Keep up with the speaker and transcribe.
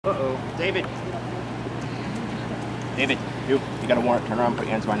Uh-oh. David. David, you got a warrant. Turn around, put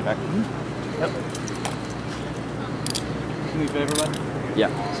your hands behind your back. Yep. Do me a favor, bud? Yeah.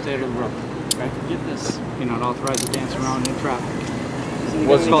 Stay out of the road. Okay? Get this. You're not authorized to dance around in traffic.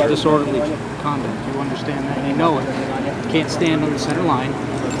 What's called disorderly conduct. You understand that? You know it. You can't stand on the center line.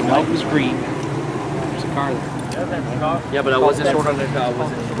 The light was green. There's a car there. Yeah, but I wasn't short on the car.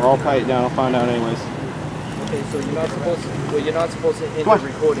 We're all tight down. I'll find out anyways. Okay, so you're not supposed to. Well, you're not supposed to hinder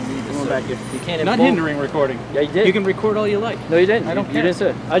recording either. So back here. You can't. Not hindering recording. Yeah, you did. You can record all you like. No, you didn't. I don't care. You didn't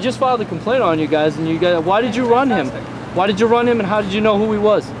say it. I just filed a complaint on you guys, and you guys. Why did you run him? Why did you run him, and how did you know who he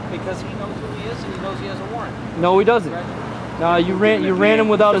was? Because he knows who he is, and he knows he has a warrant. No, he doesn't. No, you ran him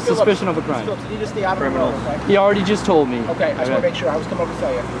without a suspicion of a crime. So you just stay out of the road, okay? He already just told me. Okay, I just want to make sure. I was coming over to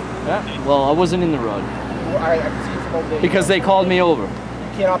tell you. Yeah. Well, I wasn't in the road. I can see you from over there. Because they called me over.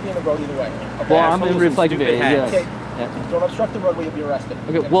 You cannot be in the road either way. Okay? Well, I'm in reflective area. Yes. Okay. Yeah. Don't obstruct the roadway, you'll be arrested.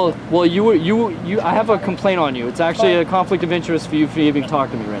 Okay. Well, I have a complaint on you. It's actually a conflict of interest for you for even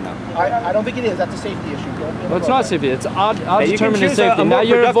talking to me right now. I don't think it is. That's a safety issue. Well, it's not safety. It's odd determined safety. A now more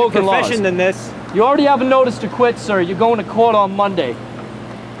you're invoking laws. profession than this. You already have a notice to quit, sir. You're going to court on Monday.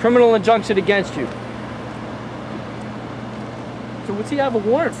 Criminal injunction against you. So what's he have a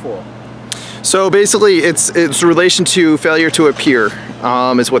warrant for? So basically, it's in relation to failure to appear,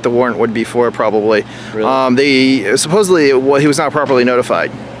 is what the warrant would be for, probably. Really? They supposedly he was not properly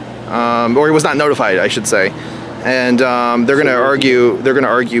notified, or he was not notified, I should say, and they're going to argue. They're going to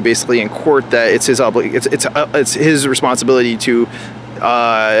argue basically in court that it's his it's his responsibility to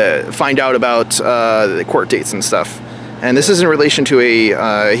find out about the court dates and stuff. And this is in relation to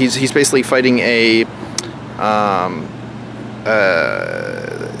a he's basically fighting a.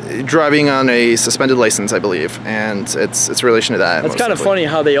 Driving on a suspended license, I believe, and it's in relation to that. That's kind of funny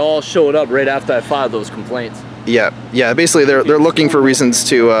how they all showed up right after I filed those complaints. Yeah. Basically, they're looking for reasons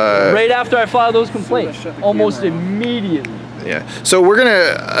to. Right after I filed those complaints, almost immediately. Yeah. So we're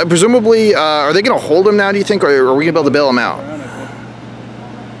gonna presumably are they gonna hold him now? Do you think, or are we gonna be able to bail him out?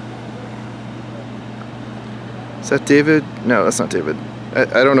 Is that David? No, that's not David.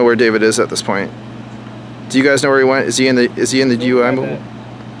 I don't know where David is at this point. Do you guys know where he went? Is he in the DUI mobile?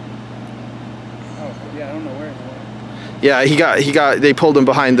 Yeah, he got. They pulled him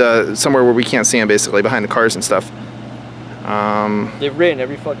behind somewhere where we can't see him, basically behind the cars and stuff. They ran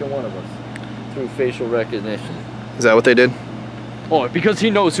every fucking one of us through facial recognition. Is that what they did? Oh, because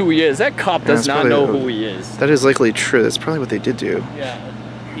he knows who he is. That cop does not know who he is. That is likely true. That's probably what they did do. Yeah,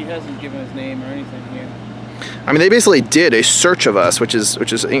 he hasn't given his name or anything here. I mean, they basically did a search of us, which is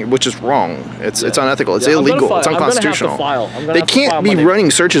wrong. It's unethical. It's illegal. It's unconstitutional. They can't be running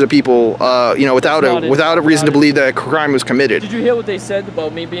searches of people, without a reason to believe that a crime was committed. Did you hear what they said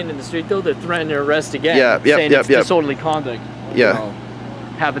about me being in the street though? They're threatening to arrest again. Saying it's disorderly conduct. Yeah.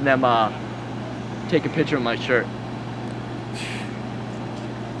 Having them take a picture of my shirt.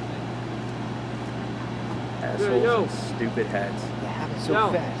 Assholes and stupid hats. They happen so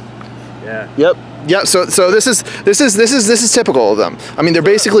fast. Yeah. Yep. Yeah. So this is typical of them. I mean, they're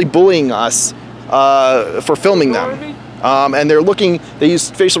basically bullying us for filming them. And they're looking. They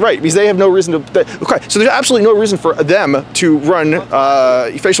use facial because they have no reason to. Okay. So there's absolutely no reason for them to run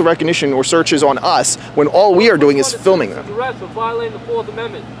facial recognition or searches on us when all we are doing is filming them. Arrest for violating the 4th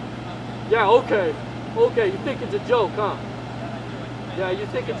Amendment. Yeah. Okay. Okay. You think it's a joke, huh? Yeah. You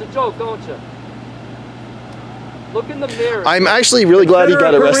think it's a joke, don't you? Look in the mirror. I'm actually really glad he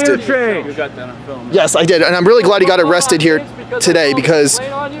got arrested. You got that on film. Yes, I did, and I'm really glad he got arrested here today because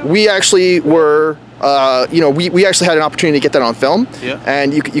we actually were, we actually had an opportunity to get that on film. Yeah.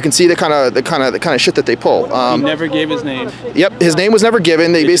 And you can see the kind of shit that they pull. He never gave his name. Yep, his name was never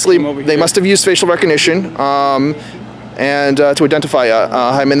given. They must have used facial recognition. And to identify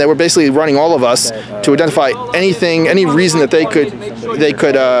him, and they were basically running all of us to identify any reason that they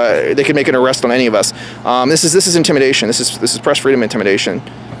could make an arrest on any of us. This is intimidation. This is press freedom intimidation.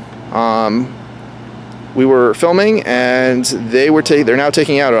 We were filming, and they're now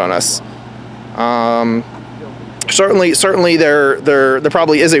taking out on us. Certainly there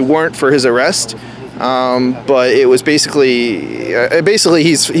probably is a warrant for his arrest, but it was basically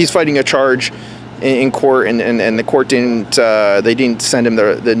he's fighting a charge in court, and the court didn't send him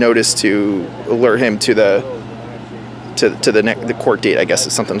the notice to alert him to the court date, I guess,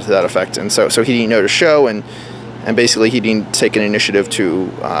 is something to that effect. And so he didn't know to show, and basically he didn't take an initiative to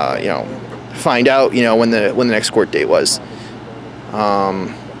find out when the next court date was.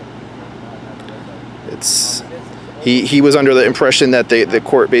 He was under the impression that the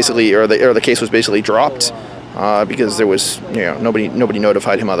court basically or the case was basically dropped because there was nobody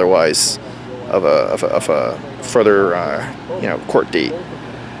notified him otherwise of a further court date.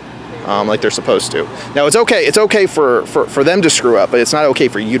 like they're supposed to. Now it's okay. It's okay for them to screw up, but it's not okay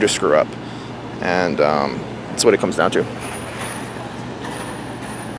for you to screw up, and that's what it comes down to.